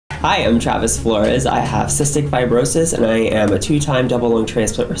Hi, I'm Travis Flores. I have cystic fibrosis and I am a 2-time double lung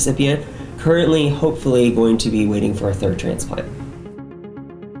transplant recipient, currently hopefully going to be waiting for a 3rd transplant.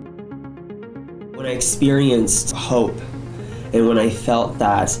 When I experienced hope and when I felt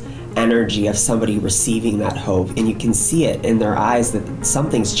that energy of somebody receiving that hope, and you can see it in their eyes that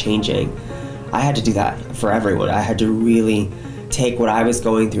something's changing, I had to do that for everyone. I had to really take what I was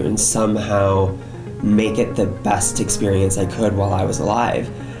going through and somehow make it the best experience I could while I was alive.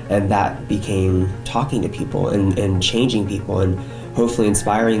 And that became talking to people and changing people and hopefully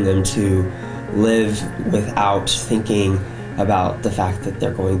inspiring them to live without thinking about the fact that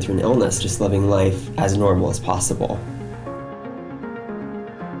they're going through an illness, just living life as normal as possible.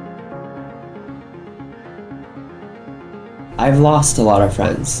 I've lost a lot of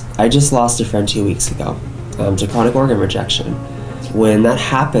friends. I just lost a friend 2 weeks ago to chronic organ rejection. When that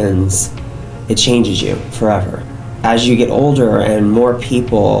happens, it changes you forever. As you get older and more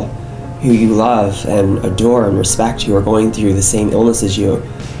people who you love and adore and respect who are going through the same illness as you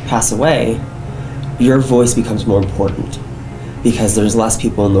pass away, your voice becomes more important because there's less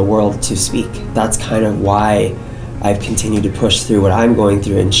people in the world to speak. That's kind of why I've continued to push through what I'm going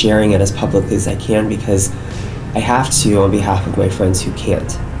through and sharing it as publicly as I can, because I have to on behalf of my friends who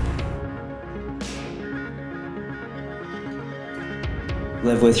can't.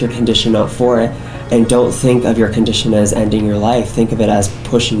 Live with your condition, not for it, and don't think of your condition as ending your life. Think of it as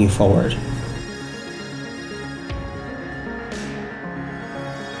pushing you forward.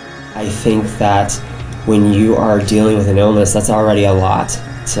 I think that when you are dealing with an illness, that's already a lot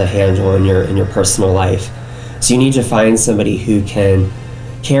to handle in your personal life. So you need to find somebody who can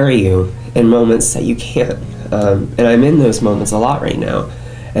carry you in moments that you can't. And I'm in those moments a lot right now.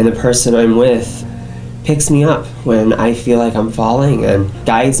 And the person I'm with picks me up when I feel like I'm falling and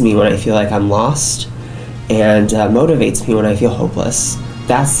guides me when I feel like I'm lost and motivates me when I feel hopeless.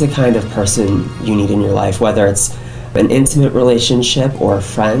 That's the kind of person you need in your life, whether it's an intimate relationship or a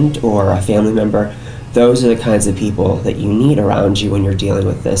friend or a family member. Those are the kinds of people that you need around you when you're dealing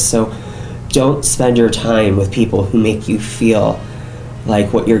with this. So don't spend your time with people who make you feel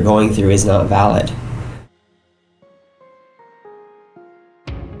like what you're going through is not valid.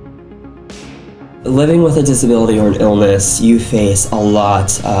 Living with a disability or an illness, you face a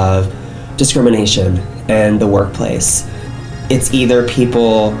lot of discrimination in the workplace. It's either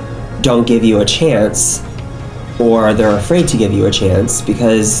people don't give you a chance or they're afraid to give you a chance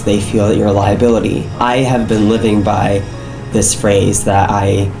because they feel that you're a liability. I have been living by this phrase that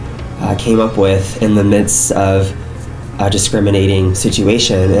I came up with in the midst of a discriminating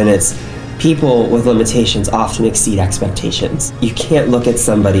situation, and it's people with limitations often exceed expectations. You can't look at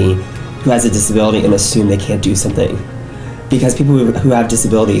somebody who has a disability and assume they can't do something, because people who have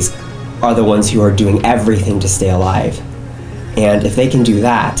disabilities are the ones who are doing everything to stay alive. And if they can do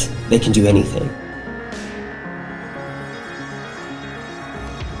that, they can do anything.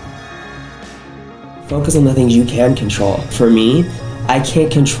 Focus on the things you can control. For me, I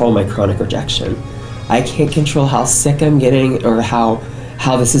can't control my chronic rejection. I can't control how sick I'm getting or how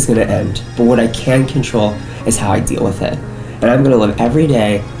this is gonna end. But what I can control is how I deal with it. And I'm gonna live every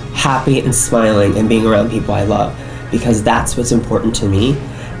day happy and smiling and being around people I love, because that's what's important to me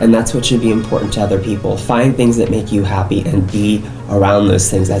and that's what should be important to other people. Find things that make you happy and be around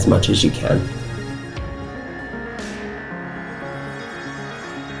those things as much as you can.